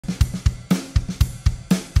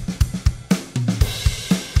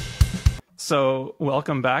So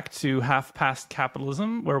welcome back to Half Past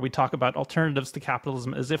Capitalism, where we talk about alternatives to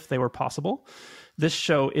capitalism as if they were possible. This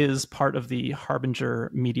show is part of the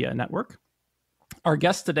Harbinger Media Network. Our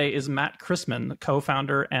guest today is Matt Christman,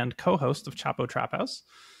 co-founder and co-host of Chapo Trap House,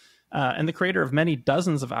 and the creator of many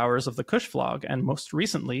dozens of hours of the Cush vlog, and most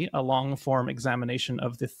recently, a long-form examination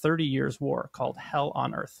of the 30 Years' War called Hell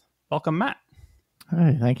on Earth. Welcome, Matt.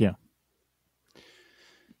 Hi, thank you.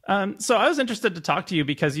 So I was interested to talk to you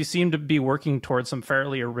because you seem to be working towards some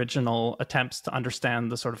fairly original attempts to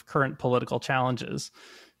understand the sort of current political challenges,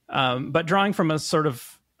 but drawing from a sort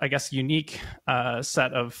of, I guess, unique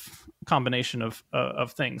set of combination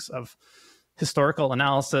of things, of historical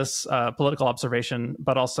analysis, political observation,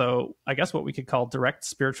 but also, I guess, what we could call direct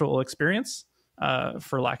spiritual experience,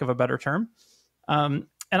 for lack of a better term. And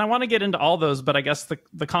I want to get into all those, but I guess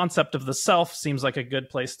the concept of the self seems like a good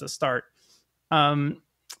place to start.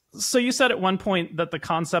 So you said at one point that the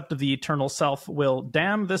concept of the eternal self will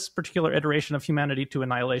damn this particular iteration of humanity to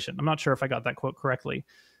annihilation. I'm not sure if I got that quote correctly,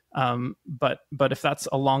 but if that's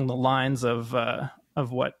along the lines of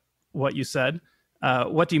what you said,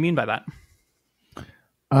 what do you mean by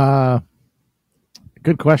that?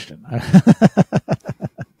 Good question.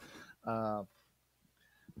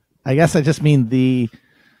 I guess I just mean the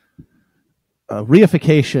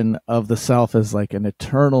reification of the self as like an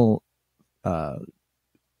eternal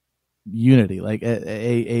unity, like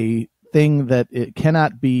a thing that it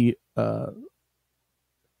cannot be, the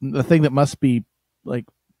thing that must be like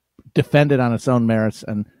defended on its own merits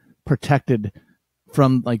and protected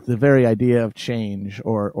from like the very idea of change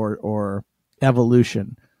or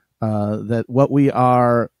evolution. That what we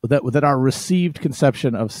are, that our received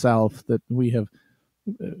conception of self that we have,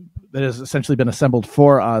 that has essentially been assembled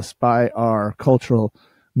for us by our cultural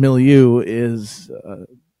milieu is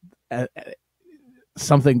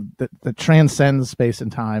something that transcends space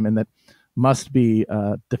and time and that must be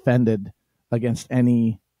defended against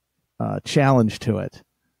any challenge to it.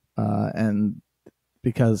 And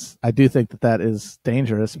because I do think that is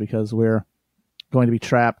dangerous, because we're going to be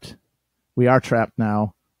trapped. We are trapped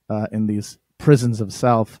now in these prisons of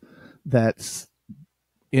self that's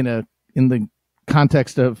in the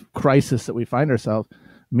context of crisis that we find ourselves,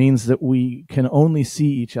 means that we can only see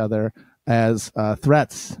each other as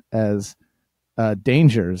threats, as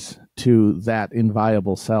dangers to that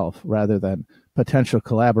inviolable self, rather than potential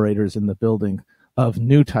collaborators in the building of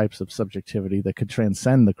new types of subjectivity that could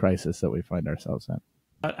transcend the crisis that we find ourselves in.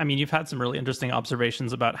 I mean, you've had some really interesting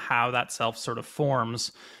observations about how that self sort of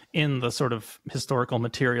forms in the sort of historical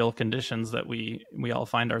material conditions that we all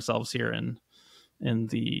find ourselves here in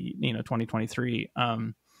the 2023.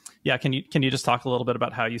 Yeah, can you just talk a little bit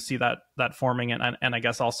about how you see that forming, and I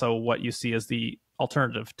guess also what you see as the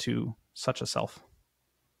alternative to such a self?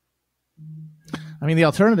 I mean, the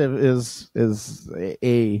alternative is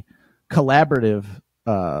a collaborative,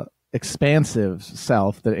 expansive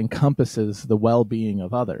self that encompasses the well-being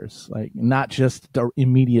of others, like not just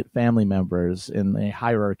immediate family members in a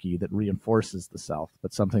hierarchy that reinforces the self,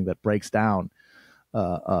 but something that breaks down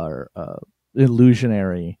our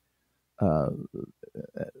illusionary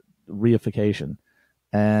reification.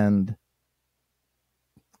 And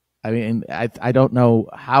I mean, I don't know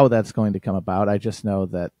how that's going to come about. I just know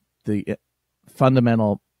that the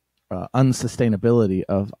fundamental unsustainability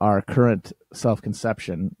of our current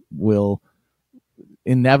self-conception will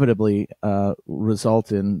inevitably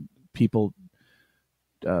result in people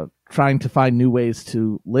trying to find new ways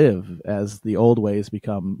to live as the old ways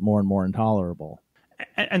become more and more intolerable.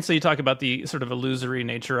 And so you talk about the sort of illusory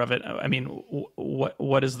nature of it. I mean,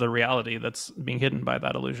 what is the reality that's being hidden by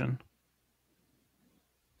that illusion?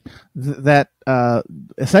 That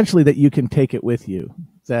essentially that you can take it with you.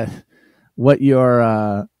 That what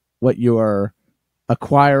you're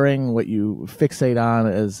acquiring, what you fixate on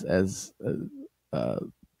as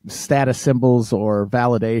status symbols or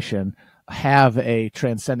validation, have a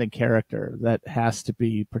transcendent character that has to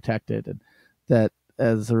be protected, and that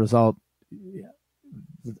as a result,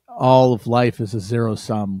 all of life is a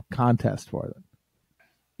zero-sum contest for them.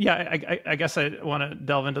 Yeah, I guess I want to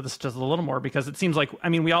delve into this just a little more, because it seems like, I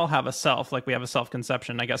mean, we all have a self, like we have a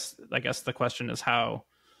self-conception. I guess the question is how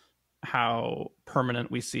permanent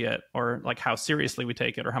we see it, or like how seriously we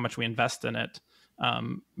take it, or how much we invest in it,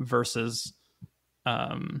 versus how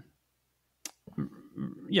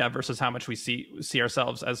much we see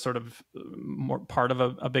ourselves as sort of more part of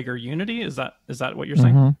a bigger unity. Is that what you're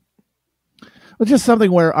saying? Mm-hmm. Well, just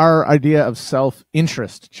something where our idea of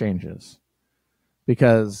self-interest changes,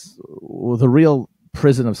 because the real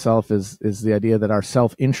prison of self is the idea that our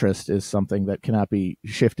self-interest is something that cannot be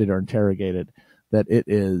shifted or interrogated, that it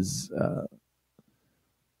is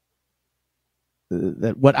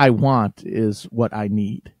that what I want is what I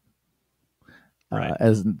need. Right.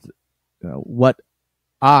 As what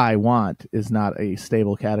I want is not a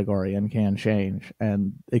stable category and can change,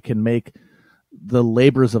 and it can make the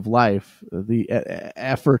labors of life, the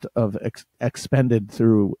effort of expended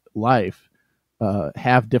through life,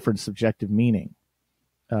 have different subjective meaning,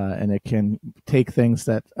 and it can take things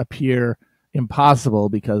that appear impossible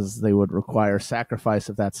because they would require sacrifice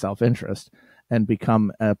of that self-interest and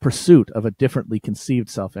become a pursuit of a differently conceived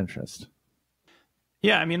self-interest.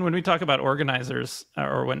 Yeah, I mean, when we talk about organizers,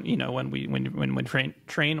 or when we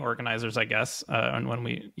train organizers, I guess, and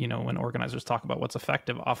when organizers talk about what's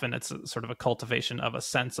effective, often it's sort of a cultivation of a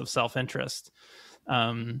sense of self-interest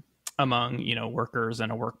among workers in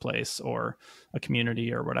a workplace or a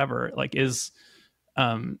community or whatever. Like, is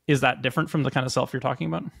that different from the kind of self you're talking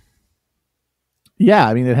about? Yeah,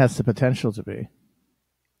 I mean, it has the potential to be.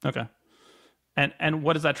 Okay. And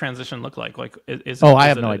what does that transition look like? Like, I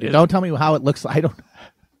have no idea. Don't tell me how it looks. I don't.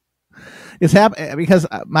 It's happening because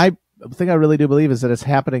my thing I really do believe is that it's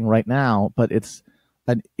happening right now, but it's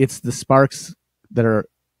the sparks that are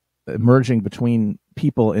emerging between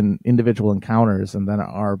people in individual encounters and then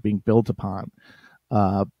are being built upon.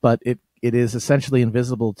 But it is essentially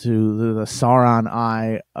invisible to the Sauron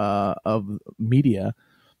eye of media,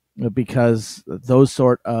 because those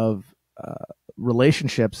sort of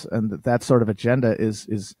relationships and that sort of agenda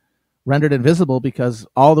is rendered invisible because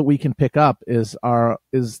all that we can pick up is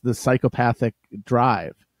the psychopathic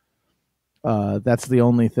drive. That's the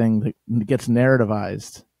only thing that gets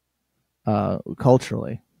narrativized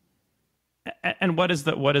culturally. And what is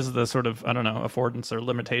the sort of, I don't know, affordance or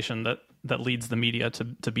limitation that leads the media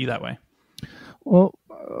to be that way? Well,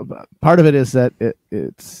 part of it is that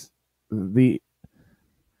it's the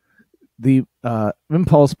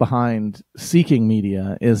impulse behind seeking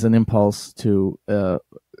media is an impulse to,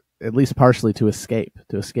 at least partially, to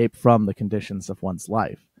escape from the conditions of one's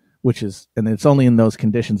life, and it's only in those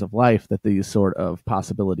conditions of life that these sort of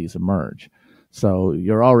possibilities emerge. So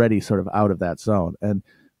you're already sort of out of that zone. And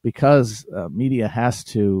because media has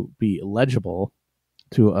to be legible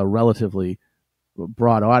to a relatively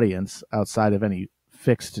broad audience outside of any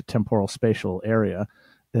fixed temporal spatial area,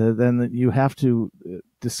 then you have to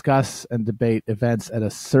discuss and debate events at a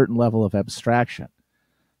certain level of abstraction.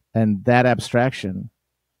 And that abstraction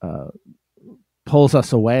pulls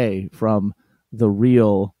us away from the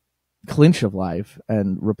real clinch of life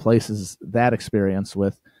and replaces that experience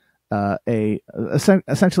with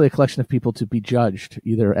essentially a collection of people to be judged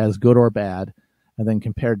either as good or bad, and then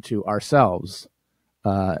compared to ourselves,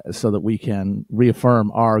 so that we can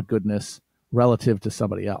reaffirm our goodness relative to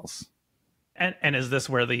somebody else. And is that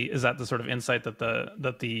the sort of insight that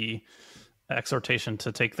the exhortation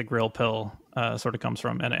to take the grill pill sort of comes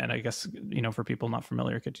from? And I guess, for people not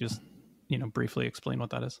familiar, could you just briefly explain what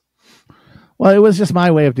that is? Well, it was just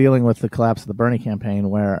my way of dealing with the collapse of the Bernie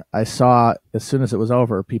campaign, where I saw, as soon as it was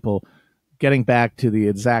over, people getting back to the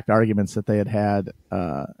exact arguments that they had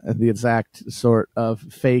the exact sort of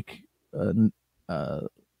fake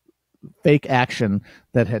action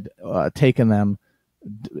that had taken them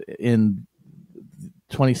in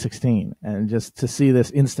 2016, and just to see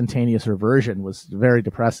this instantaneous reversion was very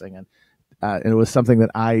depressing, and it was something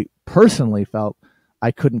that I personally felt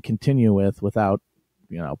I couldn't continue with without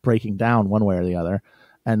breaking down one way or the other.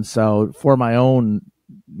 And so for my own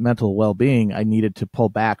mental well-being, I needed to pull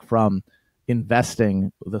back from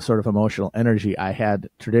investing the sort of emotional energy I had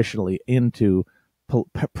traditionally into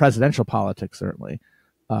presidential politics, certainly,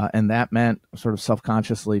 and that meant sort of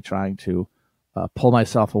self-consciously trying to pull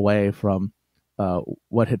myself away from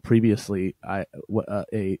what had previously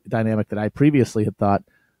a dynamic that I previously had thought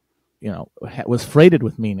was freighted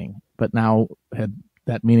with meaning, but now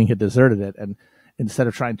that meaning had deserted it. And instead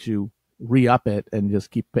of trying to re-up it and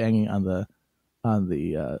just keep banging on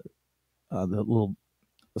the little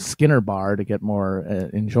Skinner bar to get more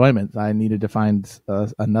enjoyment, I needed to find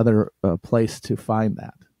another place to find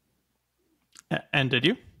that. And did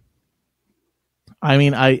you? I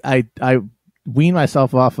mean, I weaned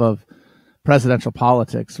myself off of presidential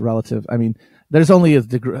politics relative. I mean, there's only a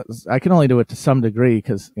degree. I can only do it to some degree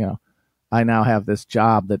because I now have this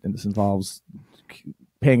job that involves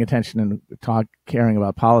paying attention and caring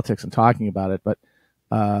about politics and talking about it. But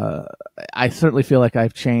I certainly feel like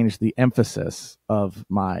I've changed the emphasis of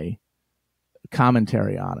my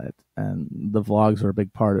commentary on it, and the vlogs are a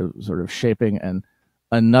big part of sort of shaping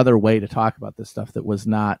another way to talk about this stuff that was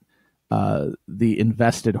not the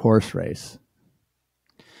invested horse race.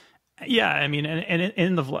 Yeah, I mean, and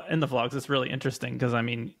in the vlogs, it's really interesting because I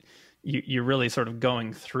mean, you're really sort of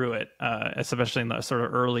going through it, especially in the sort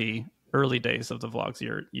of early days of the vlogs.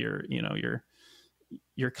 You're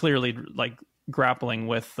you're clearly like grappling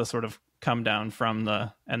with the sort of come down from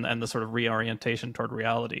the and the sort of reorientation toward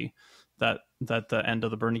reality that the end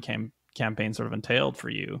of the Bernie campaign sort of entailed for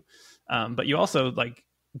you. But you also like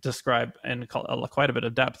describe in quite a bit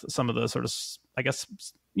of depth some of the sort of, I guess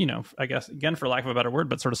again, for lack of a better word,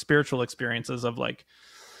 but sort of spiritual experiences of like,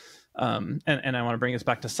 and I want to bring this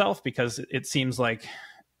back to self, because it seems like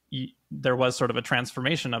there was sort of a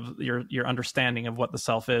transformation of your understanding of what the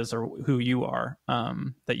self is or who you are,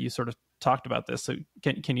 that you sort of talked about this. So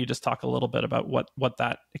can you just talk a little bit about what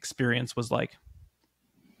that experience was like?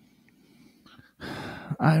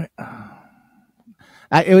 It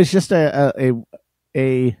was just a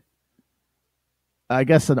I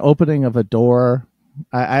guess an opening of a door.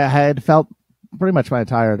 I had felt pretty much my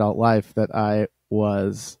entire adult life that I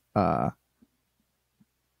was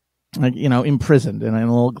imprisoned in a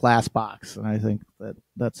little glass box, and I think that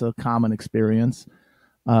that's a common experience.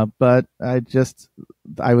 But I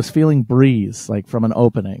was feeling breeze like from an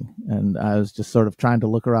opening, and I was just sort of trying to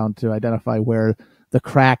look around to identify where the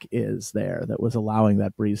crack is there that was allowing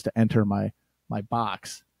that breeze to enter my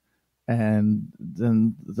box. And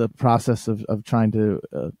then the process of trying to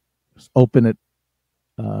open it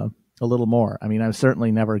a little more. I mean, I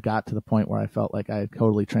certainly never got to the point where I felt like I had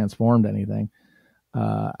totally transformed anything.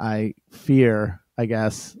 I fear, I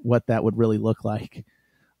guess, what that would really look like.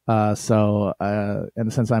 And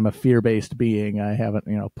since I'm a fear-based being, I haven't,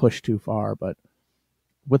 pushed too far. But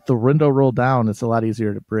with the window rolled down, it's a lot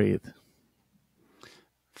easier to breathe.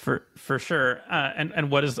 For sure. And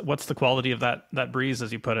what's the quality of that breeze,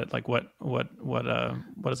 as you put it? Like what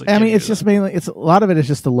is it? I mean, it's just mainly, a lot of it is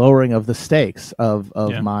just the lowering of the stakes of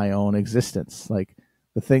my own existence. Like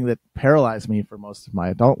the thing that paralyzed me for most of my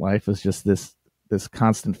adult life is just this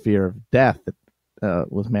constant fear of death that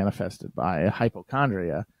was manifested by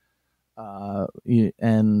hypochondria.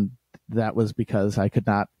 And that was because I could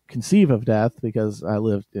not conceive of death, because I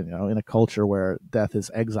lived, in a culture where death is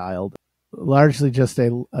exiled. Largely just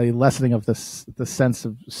a lessening of the sense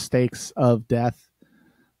of stakes of death,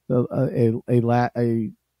 a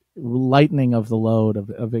lightening of the load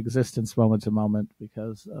of existence moment to moment,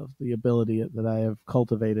 because of the ability that I have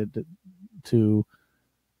cultivated to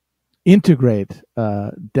integrate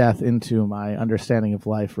death into my understanding of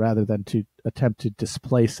life rather than to attempt to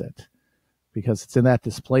displace it, because it's in that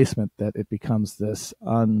displacement that it becomes this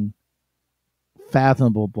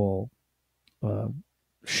unfathomable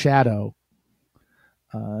shadow.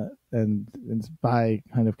 And by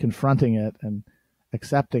kind of confronting it and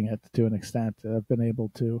accepting it to an extent, I've been able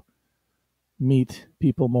to meet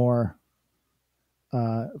people more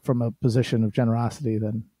from a position of generosity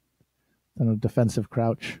than a defensive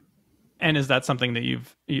crouch. And is that something that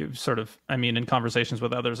you've sort of, I mean, in conversations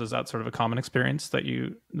with others, is that sort of a common experience that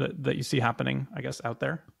you see happening, I guess, out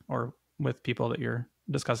there, or with people that you're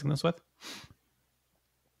discussing this with?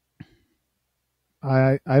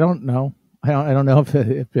 I don't know. I don't know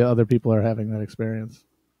if other people are having that experience.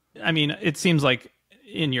 I mean, it seems like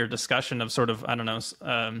in your discussion of sort of, I don't know,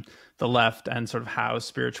 the left and sort of how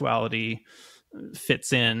spirituality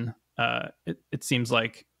fits in, it seems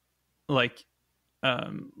like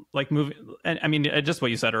moving, and I mean, just what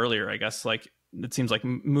you said earlier, I guess, like it seems like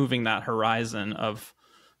moving that horizon of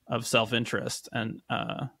self-interest and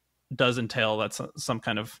does entail that's some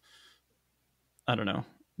kind of, I don't know,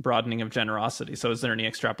 broadening of generosity. So is there any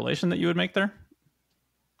extrapolation that you would make there?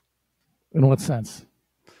 In what sense?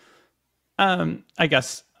 I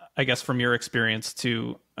guess from your experience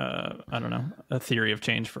to I don't know, a theory of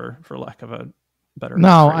change for lack of a better phrase.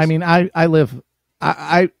 I mean, I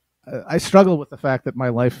struggle with the fact that my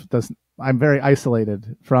life I'm very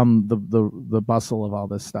isolated from the bustle of all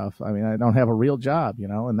this stuff. I mean, I don't have a real job,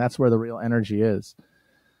 and that's where the real energy is.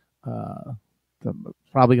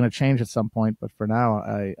 Probably going to change at some point, but for now,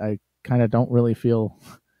 I kind of don't really feel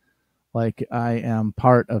like I am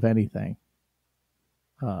part of anything.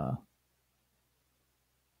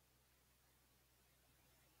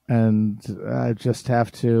 And I just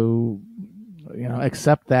have to,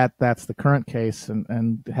 accept that that's the current case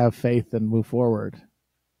and have faith and move forward.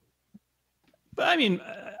 But I mean,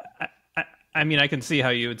 I can see how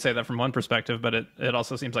you would say that from one perspective, but it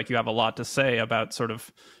also seems like you have a lot to say about sort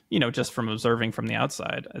of, just from observing from the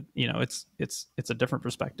outside. It's a different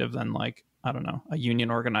perspective than, like, I don't know, a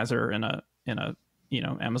union organizer in a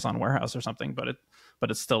Amazon warehouse or something. But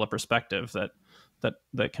it's still a perspective that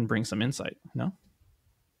can bring some insight. No.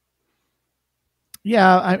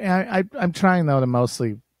 Yeah, I'm trying though to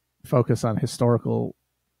mostly focus on historical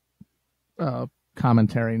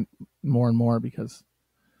commentary more and more, because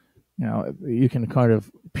you can kind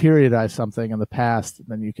of periodize something in the past, and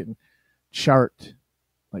then you can chart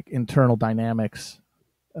like internal dynamics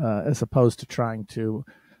as opposed to trying to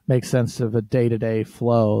make sense of a day-to-day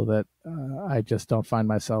flow that I just don't find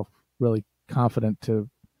myself really confident to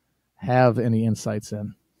have any insights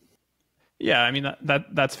in. Yeah, I mean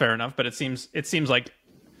that's fair enough, but it seems like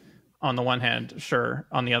on the one hand, sure.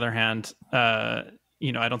 On the other hand,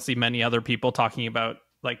 you know, I don't see many other people talking about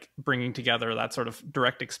like bringing together that sort of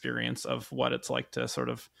direct experience of what it's like to sort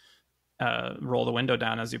of roll the window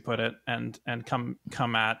down, as you put it, and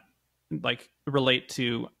come at, like, relate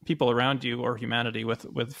to people around you or humanity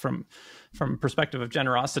with from perspective of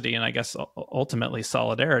generosity and I guess ultimately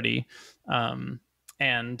solidarity, and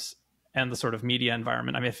the sort of media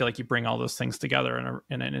environment. I mean, I feel like you bring all those things together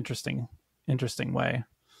in an interesting way.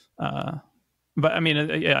 But I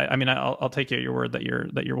mean, yeah, I mean, I'll take you at your word that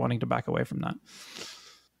you're wanting to back away from that.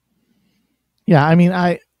 Yeah, I mean,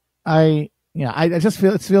 I just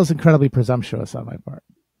feel it feels incredibly presumptuous on my part.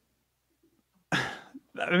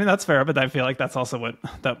 I mean, that's fair, but I feel like that's also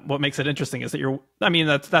what makes it interesting is that I mean,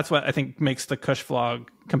 that's what I think makes the Cush vlog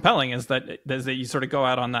compelling is that you sort of go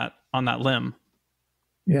out on that limb.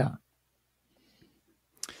 Yeah.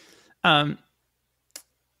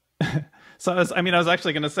 So I was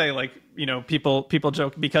actually going to say, like, you know, people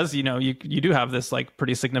joke because, you know, you do have this like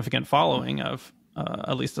pretty significant following of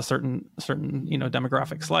at least a certain, you know,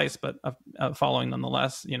 demographic slice, but following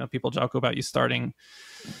nonetheless. You know, people joke about you starting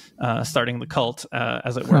the cult,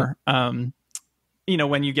 as it were. You know,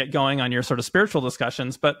 when you get going on your sort of spiritual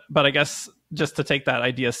discussions, but I guess just to take that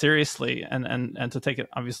idea seriously and to take it,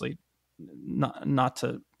 obviously not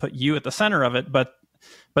to put you at the center of it, but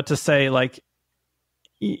to say, like,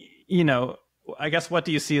 you know, I guess what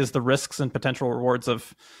do you see as the risks and potential rewards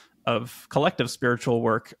of collective spiritual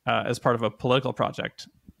work as part of a political project?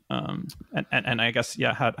 And I guess,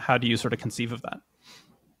 yeah, how do you sort of conceive of that?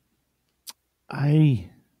 I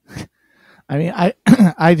mean,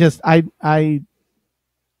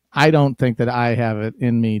 I don't think that I have it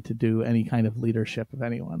in me to do any kind of leadership of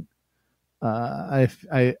anyone. I'm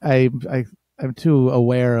too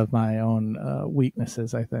aware of my own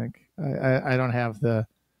weaknesses. I think I don't have the.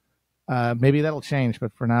 Maybe that'll change,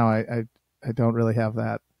 but for now, I don't really have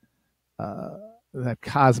that that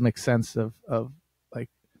cosmic sense of like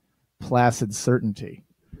placid certainty.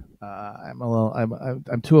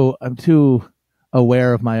 I'm too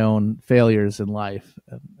aware of my own failures in life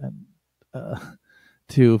and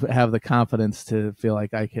to have the confidence to feel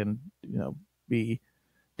like I can, you know, be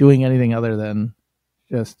doing anything other than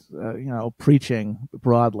just you know, preaching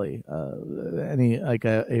broadly, any like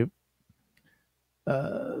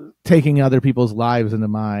taking other people's lives into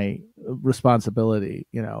my responsibility,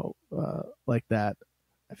 you know, like that.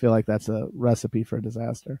 I feel like that's a recipe for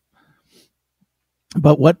disaster.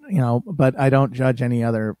 But but I don't judge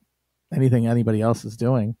anything anybody else is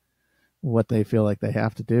doing, what they feel like they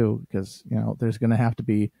have to do, because, you know, there's going to have to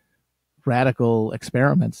be radical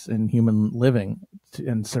experiments in human living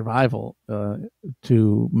and survival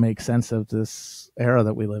to make sense of this era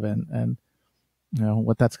that we live in. And, you know,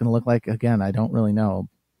 what that's going to look like, again, I don't really know.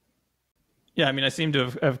 Yeah, I mean, I seem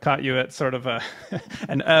to have caught you at sort of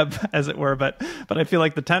an ebb, as it were, but I feel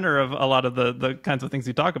like the tenor of a lot of the kinds of things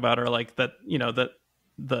you talk about are like that, you know, that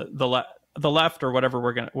the left or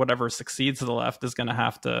whatever succeeds to the left is going to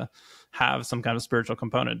have some kind of spiritual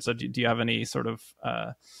component. So do you have any sort of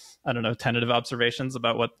I don't know, tentative observations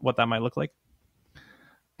about what that might look like?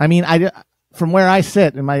 I mean, from where I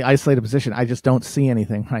sit in my isolated position, I just don't see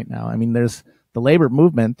anything right now. I mean, there's the labor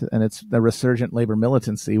movement and it's the resurgent labor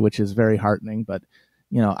militancy, which is very heartening, but,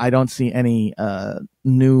 you know, I don't see any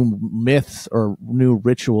new myths or new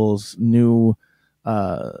rituals, new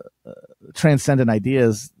transcendent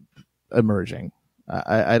ideas emerging.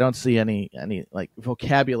 I don't see any like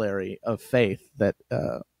vocabulary of faith that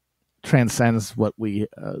transcends what we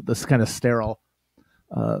this kind of sterile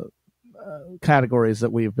categories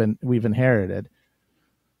that we've inherited.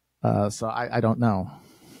 So I don't know.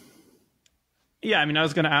 Yeah, I mean, I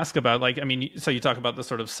was going to ask about, like, I mean, so you talk about the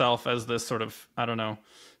sort of self as this sort of, I don't know,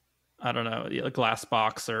 a glass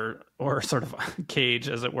box or sort of cage,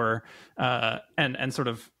 as it were, and sort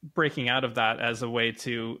of breaking out of that as a way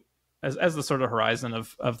to, as the sort of horizon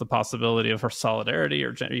of the possibility of solidarity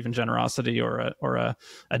or even generosity or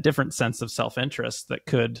a different sense of self-interest that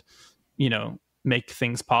could, you know, make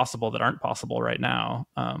things possible that aren't possible right now,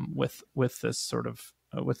 with this sort of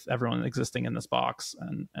with everyone existing in this box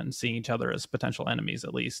and seeing each other as potential enemies,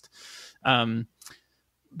 at least.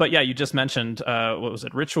 But yeah, you just mentioned, what was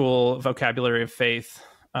it? Ritual, vocabulary of faith,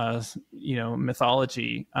 you know,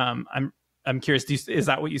 mythology. I'm curious, is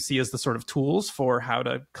that what you see as the sort of tools for how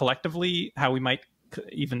we might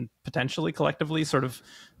even potentially collectively sort of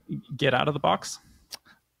get out of the box?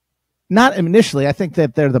 Not initially. I think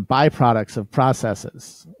that they're the byproducts of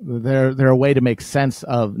processes. They're a way to make sense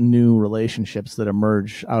of new relationships that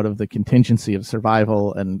emerge out of the contingency of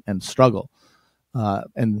survival and struggle.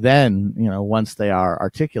 And then, once they are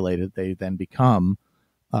articulated, they then become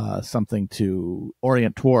something to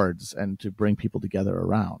orient towards and to bring people together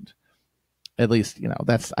around. At least,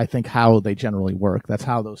 that's, I think, how they generally work. That's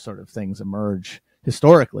how those sort of things emerge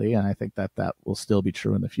historically, and I think that will still be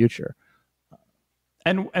true in the future.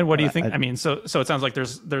 And what do you think? I mean, so it sounds like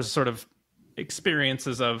there's sort of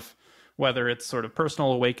experiences of whether it's sort of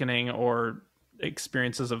personal awakening or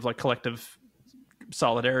experiences of like collective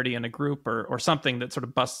solidarity in a group or something that sort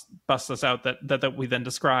of busts us out that we then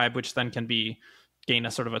describe, which then can gain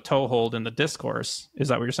a sort of a toehold in the discourse. Is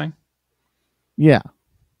that what you're saying? Yeah.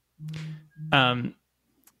 And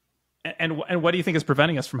what do you think is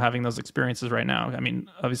preventing us from having those experiences right now? I mean,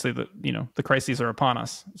 obviously the crises are upon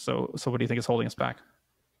us. So what do you think is holding us back?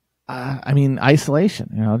 I mean,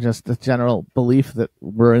 isolation, just the general belief that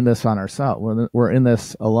we're in this on ourselves. We're in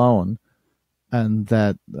this alone, and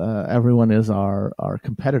that everyone is our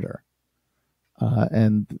competitor.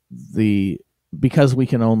 And because we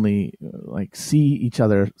can only see each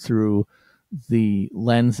other through the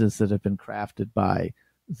lenses that have been crafted by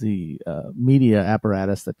the media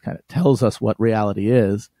apparatus that kind of tells us what reality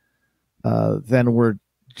is, then we're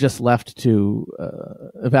just left to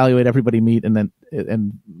evaluate everybody meet and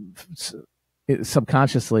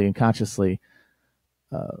subconsciously and consciously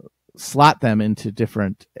slot them into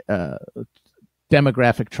different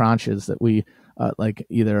demographic tranches that we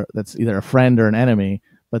that's either a friend or an enemy.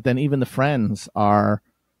 But then even the friends are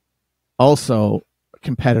also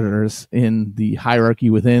competitors in the hierarchy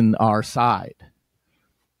within our side.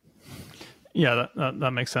 Yeah,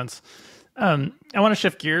 that makes sense. I want to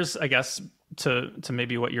shift gears, I guess, to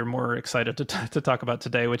maybe what you're more excited to talk about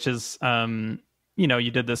today, which is,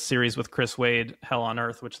 you did this series with Chris Wade, Hell on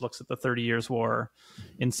Earth, which looks at the 30 Years' War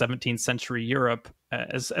in 17th century Europe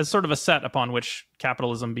as sort of a set upon which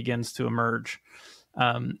capitalism begins to emerge.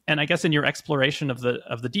 And I guess in your exploration of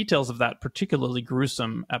the details of that particularly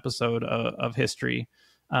gruesome episode of history,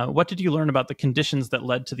 what did you learn about the conditions that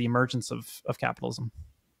led to the emergence of capitalism?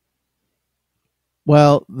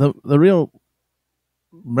 Well, the real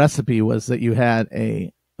recipe was that you had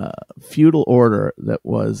a feudal order that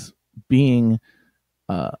was being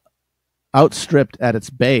outstripped at its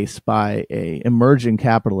base by a emerging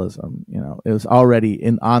capitalism. It was already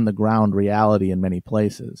on the ground reality in many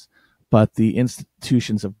places, but the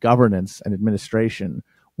institutions of governance and administration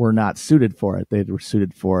were not suited for it. They were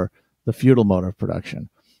suited for the feudal mode of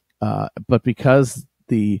production. But because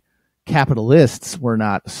the capitalists were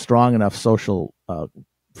not strong enough social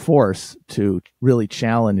force to really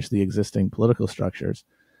challenge the existing political structures,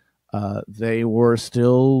 they were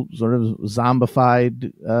still sort of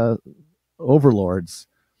zombified overlords.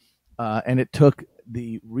 And it took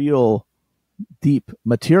the real deep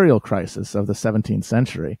material crisis of the 17th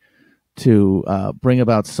century to bring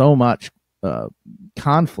about so much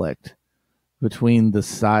conflict between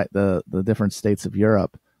the different states of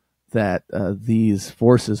Europe that these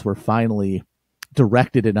forces were finally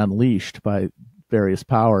directed and unleashed by various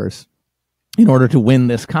powers in order to win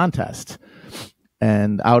this contest.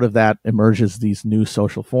 And out of that emerges these new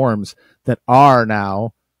social forms that are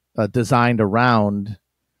now designed around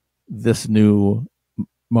this new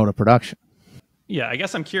mode of production. Yeah, I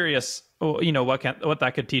guess I'm curious, what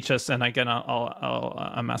that could teach us. And again,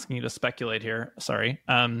 I'm asking you to speculate here. Sorry,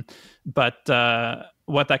 but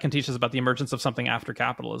what that can teach us about the emergence of something after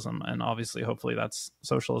capitalism, and obviously, hopefully, that's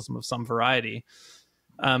socialism of some variety.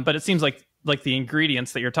 But it seems like the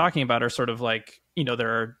ingredients that you're talking about are sort of like, there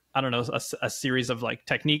are, I don't know, a series of like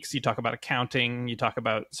techniques. You talk about accounting. You talk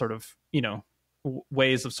about sort of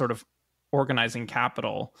ways of sort of organizing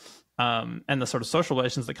capital. And the sort of social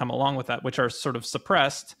relations that come along with that, which are sort of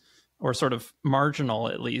suppressed or sort of marginal,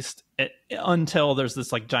 at least, until there's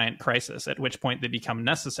this like giant crisis, at which point they become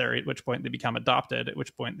necessary, at which point they become adopted, at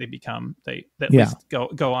which point they at least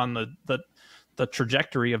go on the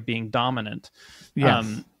trajectory of being dominant.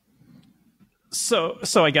 Yes. So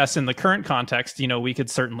I guess in the current context, we could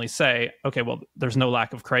certainly say, okay, well, there's no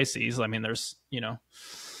lack of crises. I mean, there's,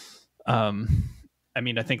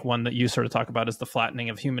 I think one that you sort of talk about is the flattening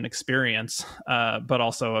of human experience, but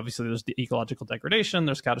also obviously there's the ecological degradation,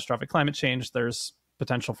 there's catastrophic climate change, there's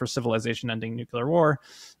potential for civilization-ending nuclear war.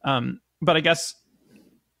 But I guess,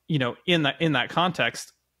 in that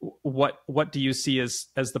context, what do you see as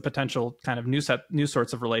the potential kind of new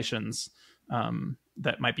sorts of relations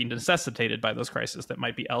that might be necessitated by those crises, that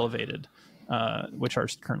might be elevated, which are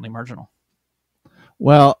currently marginal?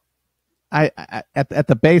 Well, I at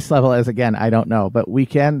the base level, as again, I don't know, but we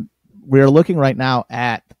can we're looking right now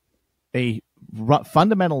at a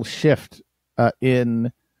fundamental shift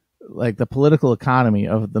in like the political economy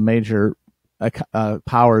of the major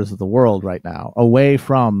powers of the world right now, away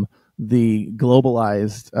from the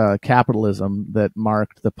globalized capitalism that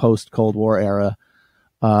marked the post-Cold War era.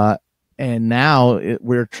 And now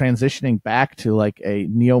we're transitioning back to like a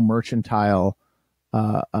neo-mercantile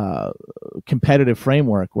competitive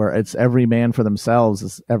framework where it's every man for themselves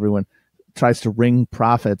as everyone tries to wring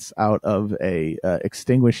profits out of a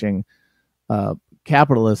extinguishing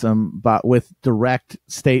capitalism, but with direct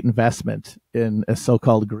state investment in a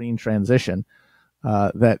so-called green transition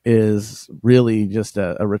that is really just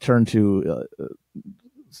a return to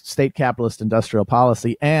state capitalist industrial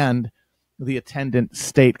policy and the attendant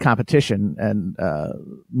state competition and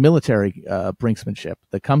military brinksmanship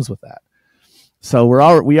that comes with that. So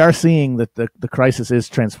we are seeing that the crisis is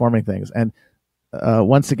transforming things, and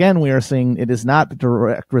once again we are seeing it is not the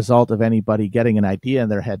direct result of anybody getting an idea in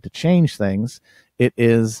their head to change things. It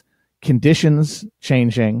is conditions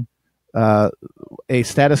changing, a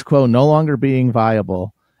status quo no longer being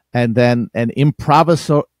viable, and then an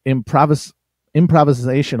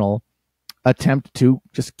improvisational attempt to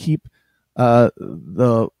just keep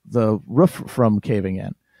the roof from caving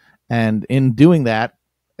in, and in doing that,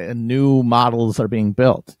 new models are being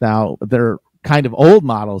built. Now they're kind of old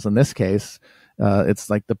models in this case. It's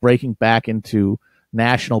like the breaking back into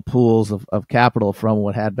national pools of capital from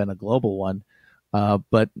what had been a global one.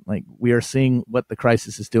 But like we are seeing what the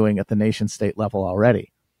crisis is doing at the nation state level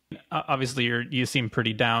already. Obviously, you seem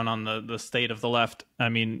pretty down on the state of the left. I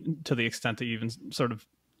mean, to the extent that you even sort of,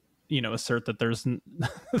 assert that there's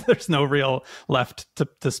no real left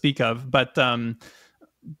to speak of. But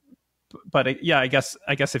yeah, I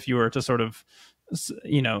guess if you were to sort of,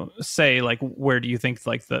 say like, where do you think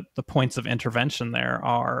like the points of intervention there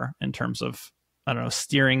are in terms of, I don't know,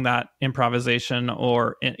 steering that improvisation,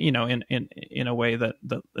 or in a way that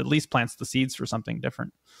at least plants the seeds for something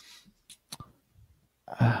different?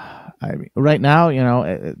 I mean, right now,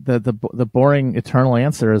 the boring eternal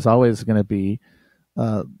answer is always going to be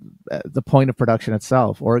the point of production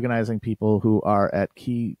itself, organizing people who are at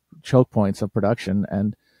key choke points of production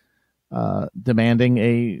and demanding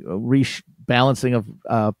a rebalancing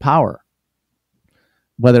of power.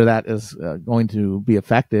 Whether that is going to be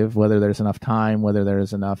effective, whether there's enough time, whether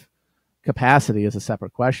there's enough capacity is a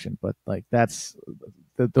separate question. But like those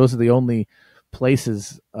are the only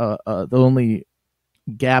places, the only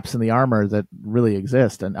gaps in the armor that really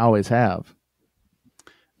exist and always have.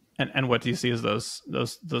 And what do you see as those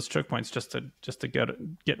choke points? Just to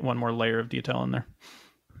get one more layer of detail in there.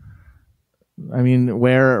 I mean,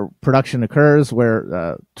 where production occurs,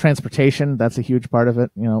 where transportation, that's a huge part of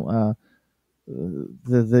it.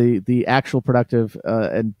 The actual productive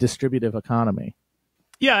and distributive economy.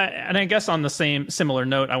 Yeah, and I guess on the similar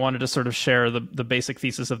note, I wanted to sort of share the basic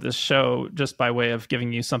thesis of this show, just by way of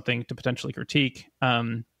giving you something to potentially critique.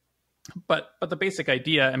 But the basic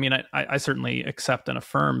idea, I mean, I certainly accept and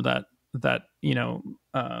affirm that that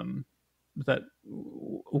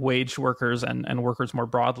wage workers and workers more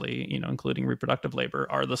broadly, including reproductive labor,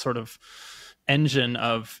 are the sort of engine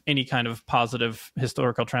of any kind of positive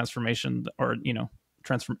historical transformation or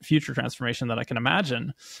future transformation that I can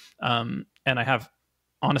imagine. And I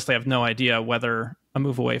honestly have no idea whether a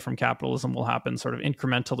move away from capitalism will happen sort of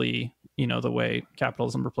incrementally, the way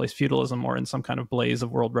capitalism replaced feudalism, or in some kind of blaze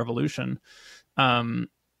of world revolution,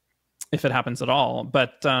 if it happens at all.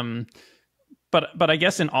 But I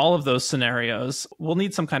guess in all of those scenarios, we'll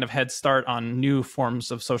need some kind of head start on new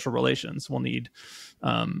forms of social relations. We'll need,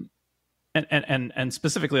 and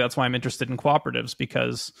specifically, that's why I'm interested in cooperatives,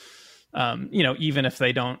 because, even if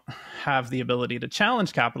they don't have the ability to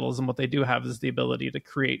challenge capitalism, what they do have is the ability to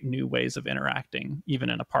create new ways of interacting, even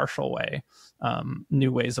in a partial way,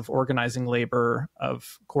 new ways of organizing labor,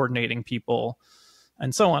 of coordinating people,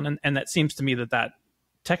 and so on. And that seems to me that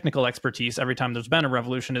technical expertise, every time there's been a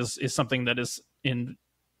revolution, is something that is in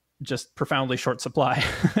just profoundly short supply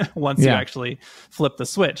once you actually flip the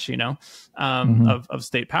switch, of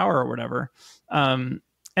state power or whatever.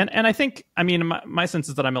 And I think, I mean, my sense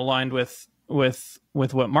is that I'm aligned with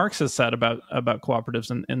what Marx has said about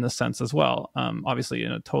cooperatives in this sense as well. Obviously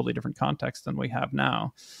in a totally different context than we have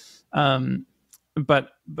now. But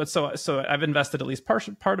so I've invested at least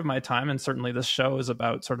part of my time, and certainly this show is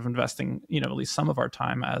about sort of investing, at least some of our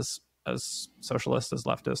time as socialists, as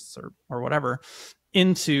leftists, or whatever,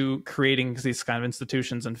 into creating these kind of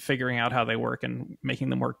institutions and figuring out how they work and making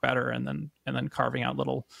them work better, and then carving out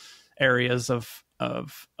little areas of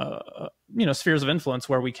spheres of influence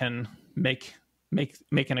where we can make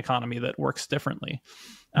make an economy that works differently.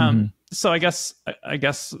 Mm-hmm. So I guess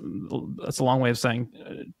that's a long way of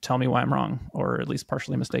saying, tell me why I'm wrong, or at least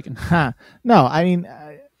partially mistaken. No, I mean,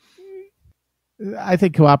 I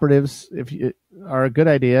think cooperatives are a good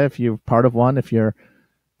idea if you're part of one. If you're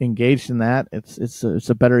engaged in that, it's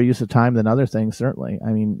a better use of time than other things. Certainly,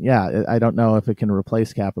 I mean, yeah, I don't know if it can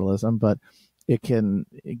replace capitalism, but it can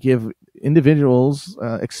give individuals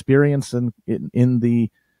experience in the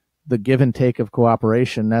give and take of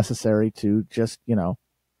cooperation necessary to just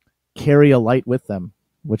carry a light with them,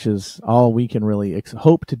 which is all we can really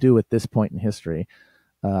hope to do at this point in history.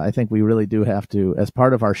 I think we really do have to, as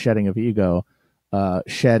part of our shedding of ego,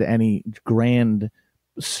 shed any grand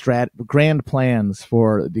plans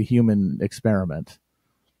for the human experiment.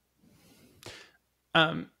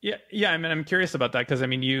 Yeah. I mean, I'm curious about that because I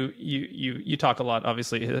mean, you talk a lot,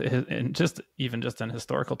 obviously, in even in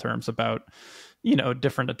historical terms about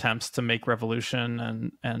different attempts to make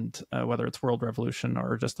revolution and whether it's world revolution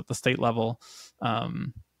or just at the state level,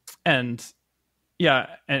 and yeah,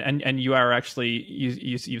 and you are actually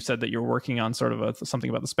you said that you're working on sort of something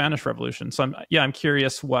about the Spanish Revolution. So I'm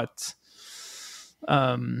curious what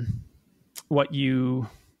you.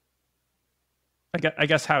 I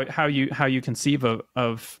guess how you conceive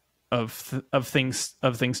of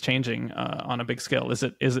things changing on a big scale. Is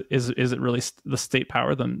it really the state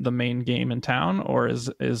power the main game in town, or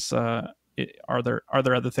are there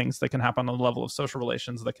other things that can happen on the level of social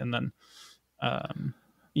relations that can then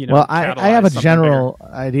well, I have a general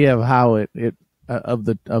idea of how it of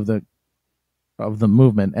the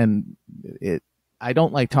movement, and I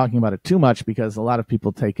don't like talking about it too much because a lot of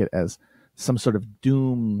people take it as some sort of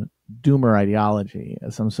doomer ideology,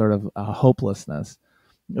 as some sort of hopelessness,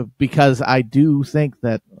 because I do think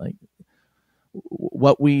that like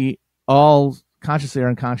what we all consciously or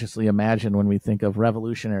unconsciously imagine when we think of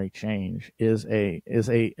revolutionary change is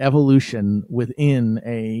a evolution within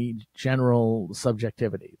a general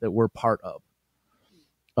subjectivity that we're part of,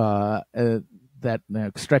 that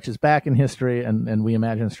stretches back in history and we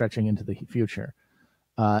imagine stretching into the future.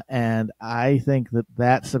 And I think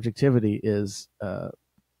that subjectivity is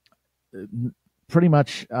pretty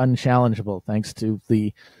much unchallengeable thanks to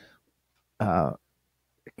the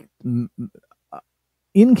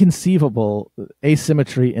inconceivable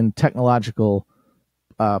asymmetry in technological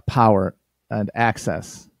power and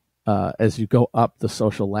access as you go up the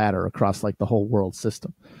social ladder across like the whole world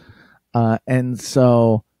system. And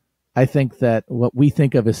so I think that what we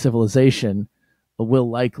think of as civilization will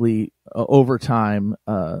likely over time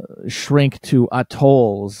shrink to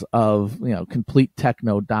atolls of complete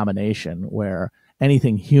techno domination, where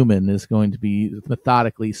anything human is going to be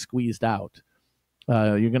methodically squeezed out.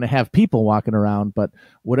 You're going to have people walking around, but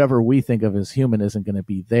whatever we think of as human isn't going to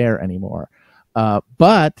be there anymore.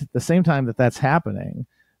 But at the same time that that's happening,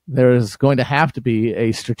 there's going to have to be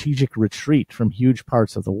a strategic retreat from huge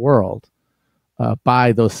parts of the world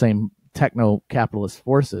by those same techno-capitalist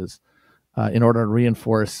forces in order to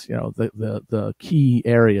reinforce, the key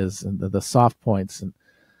areas and the soft points.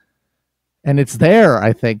 And it's there,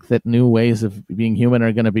 I think, that new ways of being human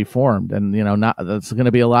are going to be formed. And, that's going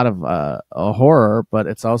to be a lot of a horror, but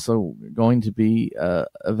it's also going to be the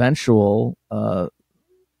eventual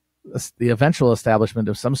establishment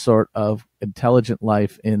of some sort of intelligent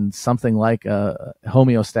life in something like a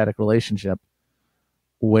homeostatic relationship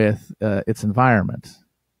with its environment.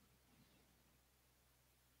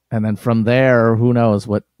 And then from there, who knows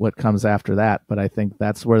what comes after that. But I think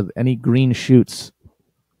that's where any green shoots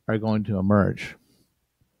are going to emerge.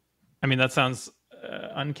 I mean, that sounds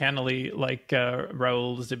uncannily like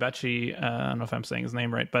Raul Zibeci. I don't know if I'm saying his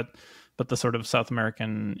name right, but the sort of South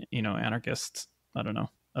American, anarchist, I don't know,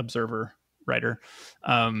 observer writer,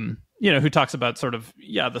 who talks about sort of,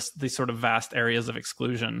 these sort of vast areas of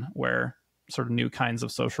exclusion where sort of new kinds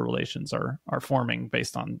of social relations are forming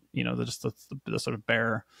based on, the sort of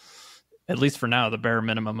bare, at least for now, the bare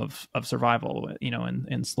minimum of survival,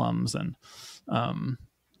 in slums and,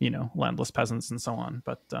 landless peasants and so on.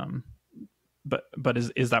 But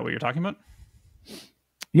is that what you're talking about?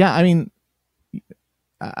 Yeah. I mean,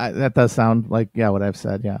 that does sound like, what I've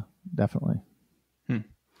said. Yeah, definitely.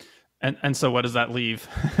 And so what does that leave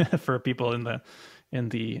for people in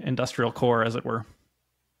the industrial core, as it were?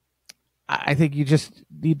 I think you just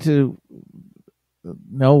need to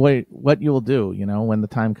know what you will do, when the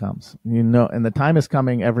time comes. And the time is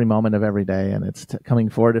coming every moment of every day, and it's coming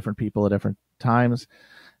for different people at different times.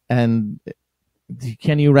 And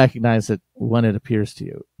can you recognize it when it appears to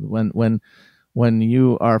you? When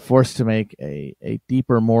you are forced to make a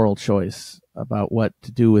deeper moral choice about what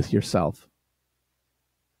to do with yourself.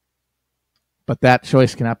 But that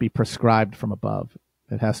choice cannot be prescribed from above.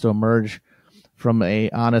 It has to emerge from a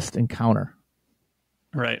honest encounter.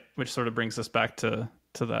 Right, which sort of brings us back to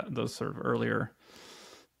those sort of earlier,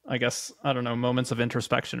 I guess, I don't know, moments of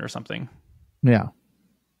introspection or something. Yeah.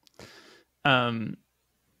 And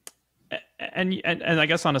I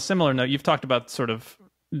guess on a similar note, you've talked about sort of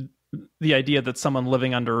the idea that someone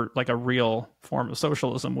living under like a real form of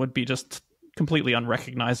socialism would be just completely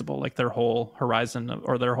unrecognizable, like their whole horizon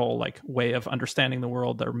or their whole like way of understanding the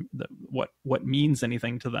world, what means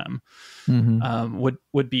anything to them,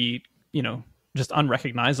 would be, you know, just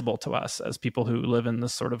unrecognizable to us as people who live in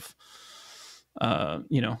this sort of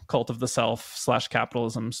you know, cult of the self /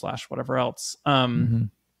 capitalism / whatever else.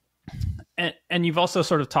 And you've also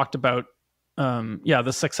sort of talked about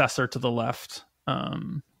the successor to the left,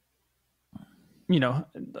 you know,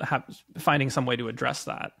 finding some way to address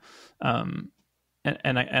that. And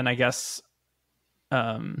I guess,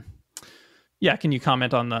 can you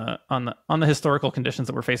comment on the historical conditions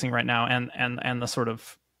that we're facing right now and the sort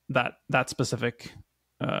of that specific,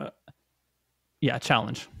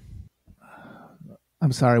 challenge?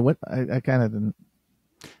 I'm sorry. What? I kind of didn't.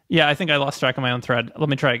 Yeah, I think I lost track of my own thread. Let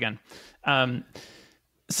me try again.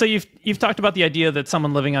 So you've talked about the idea that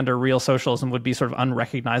someone living under real socialism would be sort of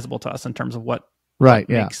unrecognizable to us in terms of what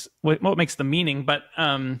makes the meaning, but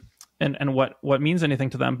and what means anything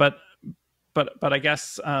to them. But I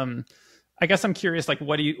guess I'm curious, like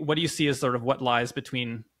what do you see as sort of what lies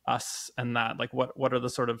between us and that? Like what are the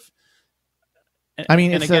sort of, I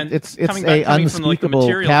mean, it's a unspeakable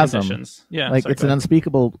chasm. Conditions. Yeah, like it's an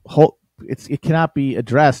unspeakable whole. It cannot be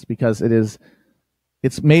addressed because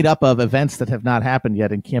it's made up of events that have not happened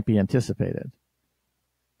yet and can't be anticipated.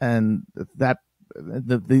 And that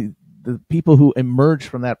the people who emerge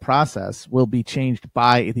from that process will be changed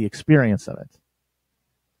by the experience of it.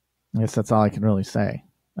 I guess that's all I can really say.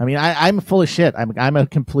 I mean, I'm full of shit. I'm a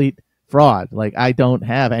complete fraud. Like, I don't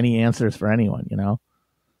have any answers for anyone, you know?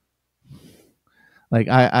 Like,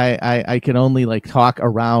 I can only like talk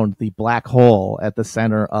around the black hole at the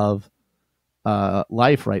center of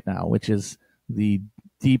life right now, which is the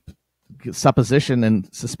deep supposition and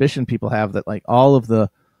suspicion people have that like all of the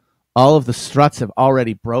struts have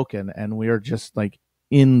already broken and we're just like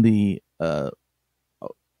in the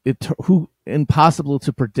impossible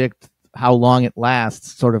to predict how long it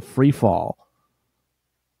lasts sort of free fall.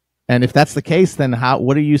 And if that's the case, then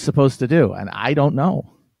what are you supposed to do? And I don't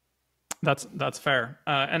know. That's fair.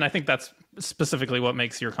 And I think that's specifically what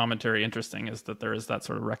makes your commentary interesting, is that there is that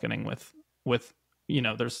sort of reckoning with, you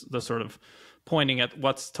know, there's the sort of pointing at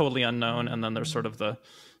what's totally unknown, and then there's sort of the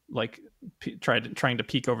like trying to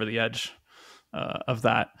peek over the edge of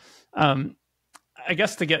that. I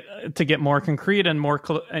guess to get more concrete and more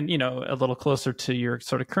and you know, a little closer to your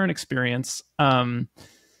sort of current experience,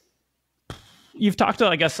 you've talked,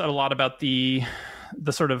 I guess, a lot about the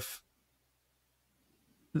sort of,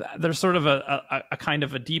 there's sort of a kind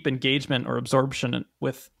of a deep engagement or absorption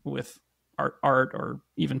with art or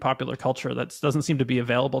even popular culture that doesn't seem to be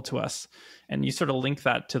available to us. And you sort of link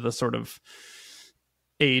that to the sort of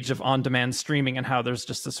age of on-demand streaming and how there's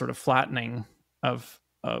just this sort of flattening of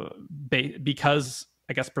because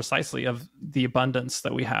I guess precisely of the abundance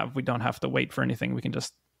that we have. We don't have to wait for anything. We can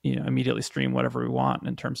just, you know, immediately stream whatever we want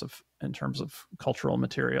in terms of cultural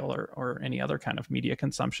material or any other kind of media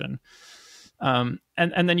consumption. And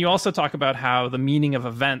then you also talk about how the meaning of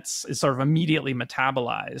events is sort of immediately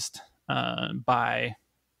metabolized by,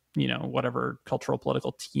 you know, whatever cultural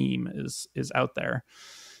political team is out there.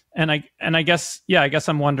 And I guess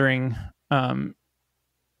I'm wondering,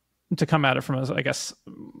 to come at it from, I guess,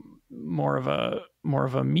 more of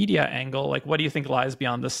a media angle, like what do you think lies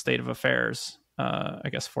beyond this state of affairs, I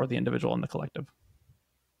guess, for the individual and the collective?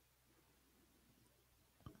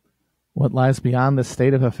 What lies beyond this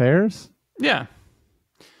state of affairs? Yeah.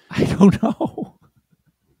 I don't know.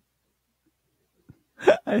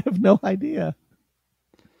 I have no idea.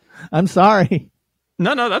 I'm sorry.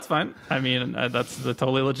 No, that's fine. I mean, that's the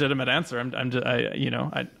totally legitimate answer. I'm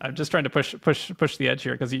just trying to push the edge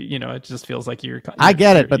here because you know, it just feels like you're. I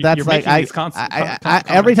get it, but that's like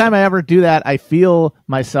every time I ever do that, I feel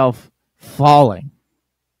myself falling.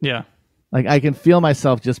 Yeah, like I can feel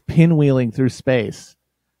myself just pinwheeling through space,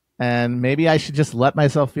 and maybe I should just let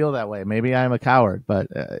myself feel that way. Maybe I'm a coward, but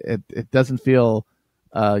it doesn't feel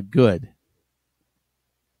good.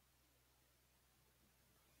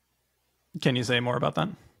 Can you say more about that?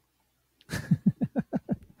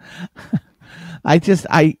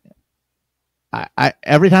 I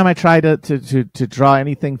every time I try to draw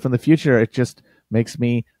anything from the future, it just makes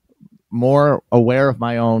me more aware of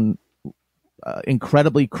my own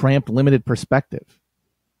incredibly cramped, limited perspective.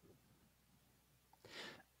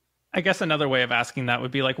 I guess another way of asking that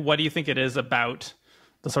would be like, what do you think it is about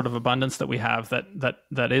the sort of abundance that we have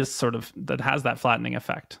that is sort of, that has that flattening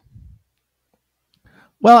effect?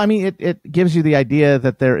 Well, I mean, it gives you the idea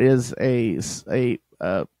that there is a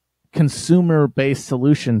consumer-based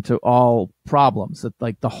solution to all problems. That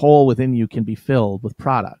like the hole within you can be filled with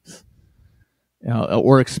products,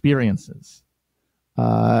 or experiences,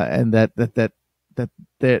 and that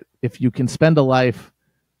if you can spend a life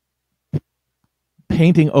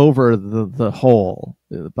painting over the hole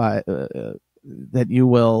by that you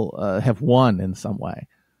will have won in some way,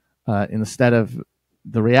 instead of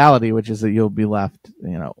the reality, which is that you'll be left,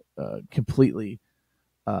 completely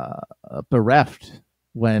bereft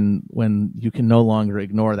when you can no longer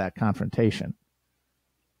ignore that confrontation.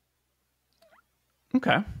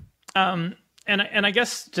 Okay. And I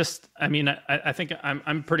guess just, I mean, I think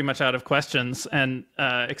I'm pretty much out of questions, and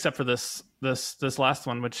except for this last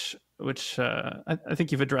one, which I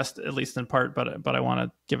think you've addressed at least in part, but I want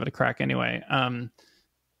to give it a crack anyway. When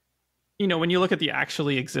you look at the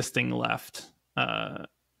actually existing left,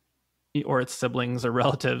 or its siblings or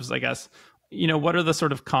relatives, I guess, what are the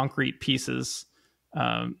sort of concrete pieces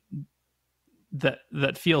that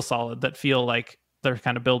feel solid, that feel like they're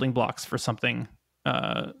kind of building blocks for something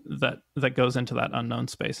that goes into that unknown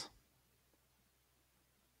space?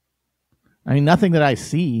 I mean, nothing that I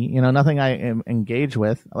see, nothing I am engaged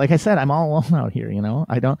with. Like I said, I'm all alone out here,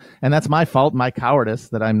 I don't, and that's my fault, my cowardice,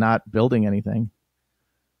 that I'm not building anything.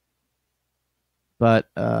 But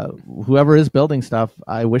whoever is building stuff,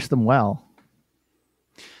 I wish them well.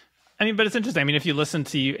 I mean, but it's interesting. I mean, if you listen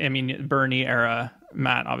to, Bernie era,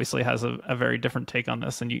 Matt obviously has a very different take on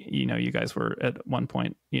this. And you guys were at one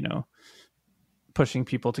point, pushing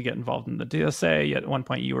people to get involved in the DSA. Yet at one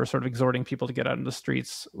point you were sort of exhorting people to get out in the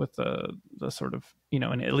streets with the sort of,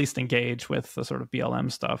 and at least engage with the sort of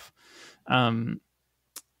BLM stuff.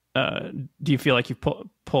 Do you feel like you've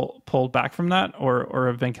pulled back from that, or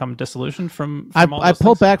have become disillusioned from all those I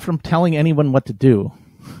pulled things? back from telling anyone what to do.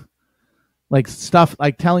 Like stuff,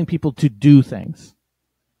 like telling people to do things.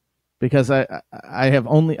 Because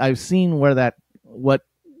I've seen where what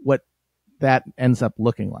that ends up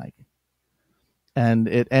looking like. And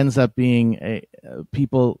it ends up being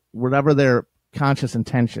people, whatever their conscious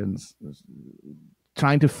intentions,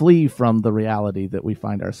 trying to flee from the reality that we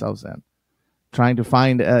find ourselves in, trying to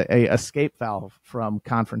find a escape valve from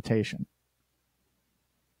confrontation.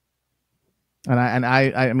 And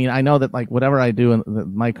I mean, I know that like whatever I do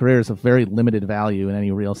in my career is of very limited value in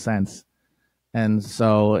any real sense. And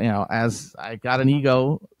so, as I got an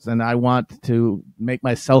ego, and I want to make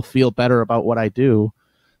myself feel better about what I do.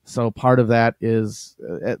 So part of that is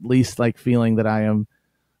at least like feeling that I am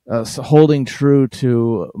holding true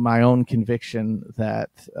to my own conviction that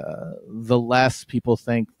the less people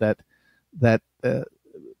think that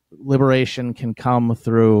liberation can come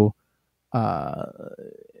through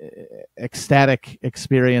ecstatic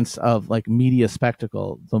experience of like media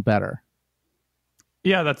spectacle, the better.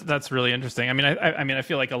 Yeah, that's really interesting. I mean, I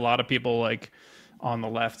feel like a lot of people like on the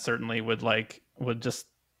left certainly would just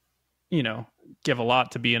give a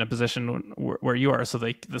lot to be in a position where you are, so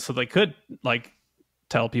they could like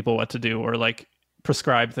tell people what to do, or like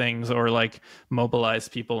prescribe things, or like mobilize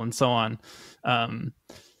people and so on.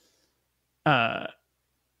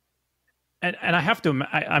 And I have to,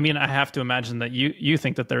 I have to imagine that you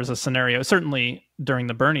think that there's a scenario, certainly during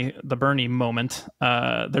the Bernie moment,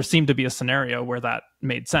 there seemed to be a scenario where that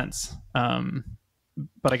made sense.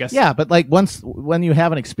 But I guess, yeah, but like when you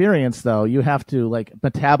have an experience, though, you have to like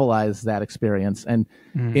metabolize that experience and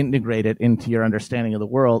integrate it into your understanding of the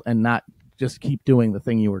world, and not just keep doing the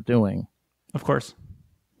thing you were doing. Of course.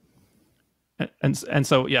 And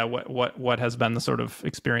so, yeah, what has been the sort of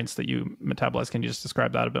experience that you metabolize? Can you just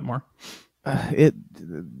describe that a bit more? The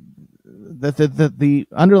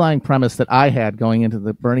underlying premise that I had going into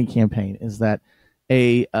the Bernie campaign is that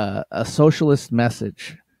a socialist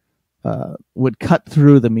message would cut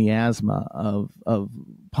through the miasma of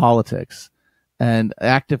politics and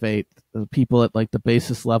activate the people at like the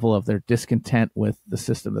basis level of their discontent with the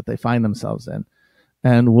system that they find themselves in,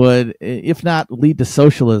 and would, if not lead to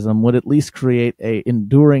socialism, would at least create a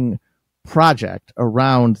enduring project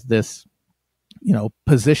around this,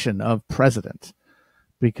 position of president,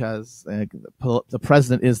 because the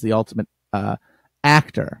president is the ultimate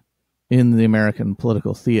actor in the American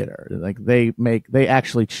political theater. Like they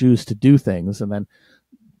actually choose to do things, and then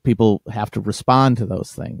people have to respond to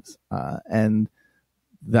those things. And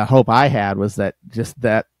the hope I had was that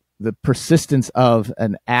the persistence of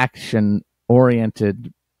an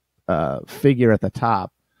action-oriented figure at the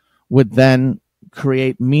top would then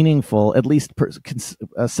create meaningful, at least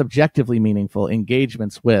subjectively meaningful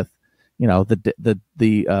engagements with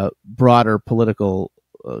the broader political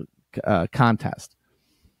contest.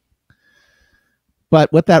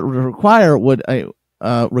 But what that would require would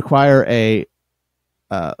require a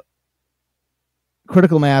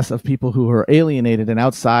critical mass of people who are alienated and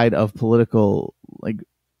outside of political,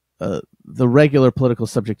 the regular political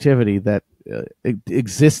subjectivity that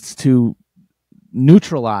exists to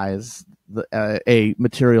neutralize a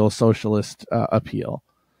material socialist appeal,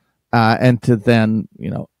 and to then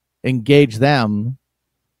engage them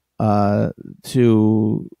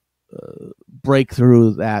to break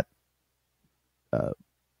through that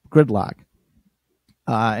gridlock.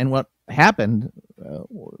 And what happened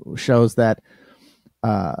shows that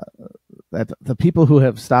the people who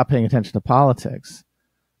have stopped paying attention to politics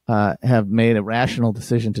have made a rational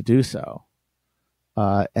decision to do so,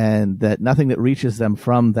 and that nothing that reaches them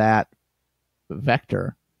from that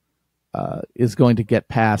vector is going to get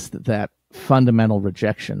past that fundamental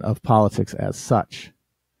rejection of politics as such.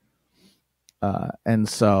 And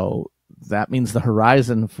so that means the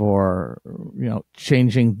horizon for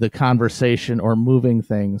changing the conversation or moving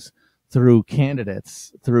things through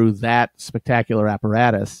candidates, through that spectacular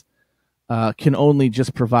apparatus, can only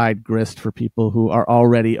just provide grist for people who are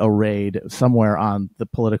already arrayed somewhere on the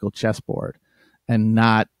political chessboard, and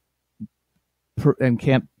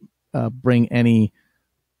can't bring any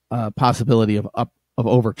possibility of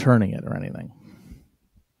overturning it or anything.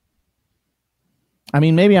 I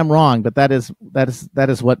mean, maybe I'm wrong, but that is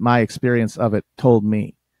what my experience of it told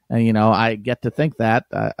me. And I get to think that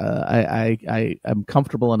I am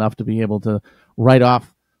comfortable enough to be able to write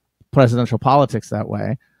off presidential politics that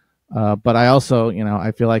way. But I also,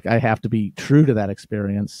 I feel like I have to be true to that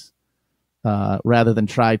experience, rather than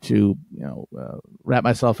try to, wrap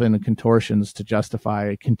myself in contortions to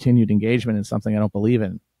justify continued engagement in something I don't believe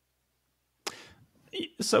in.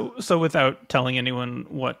 So without telling anyone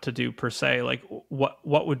what to do per se, like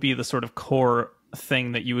what would be the sort of core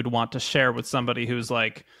thing that you would want to share with somebody who's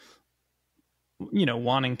like,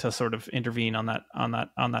 wanting to sort of intervene on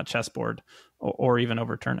that chessboard, or even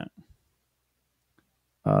overturn it?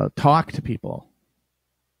 Talk to people.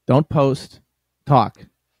 Don't post. Talk.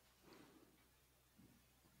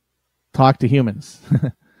 Talk to humans.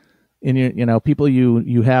 In your, people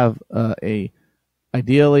you have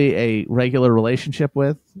ideally a regular relationship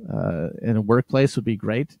with in a workplace would be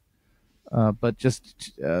great, but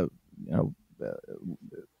just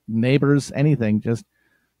neighbors, anything, just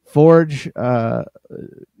forge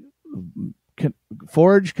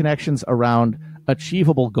connections around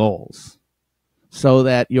achievable goals, so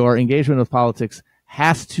that your engagement with politics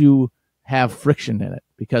has to have friction in it,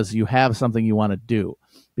 because you have something you want to do,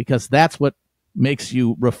 because that's what makes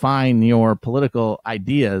you refine your political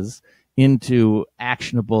ideas into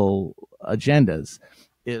actionable agendas,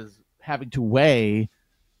 is having to weigh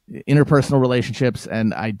interpersonal relationships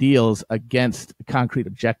and ideals against concrete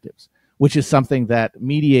objectives, which is something that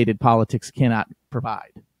mediated politics cannot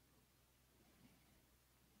provide.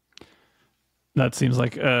 That seems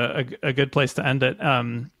like a good place to end it.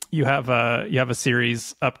 You have a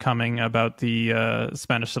series upcoming about the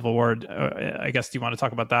Spanish Civil War. I guess, do you want to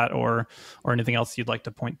talk about that, or anything else you'd like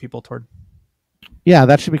to point people toward? Yeah,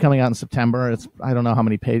 that should be coming out in September. I don't know how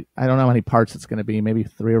many parts it's going to be. Maybe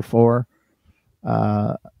 3 or 4.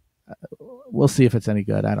 We'll see if it's any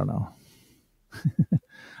good. I don't know.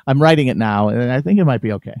 I'm writing it now, and I think it might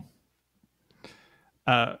be okay.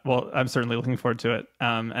 Well, I'm certainly looking forward to it.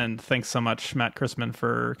 And thanks so much, Matt Christman,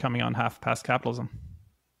 for coming on Half Past Capitalism.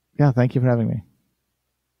 Yeah, thank you for having me.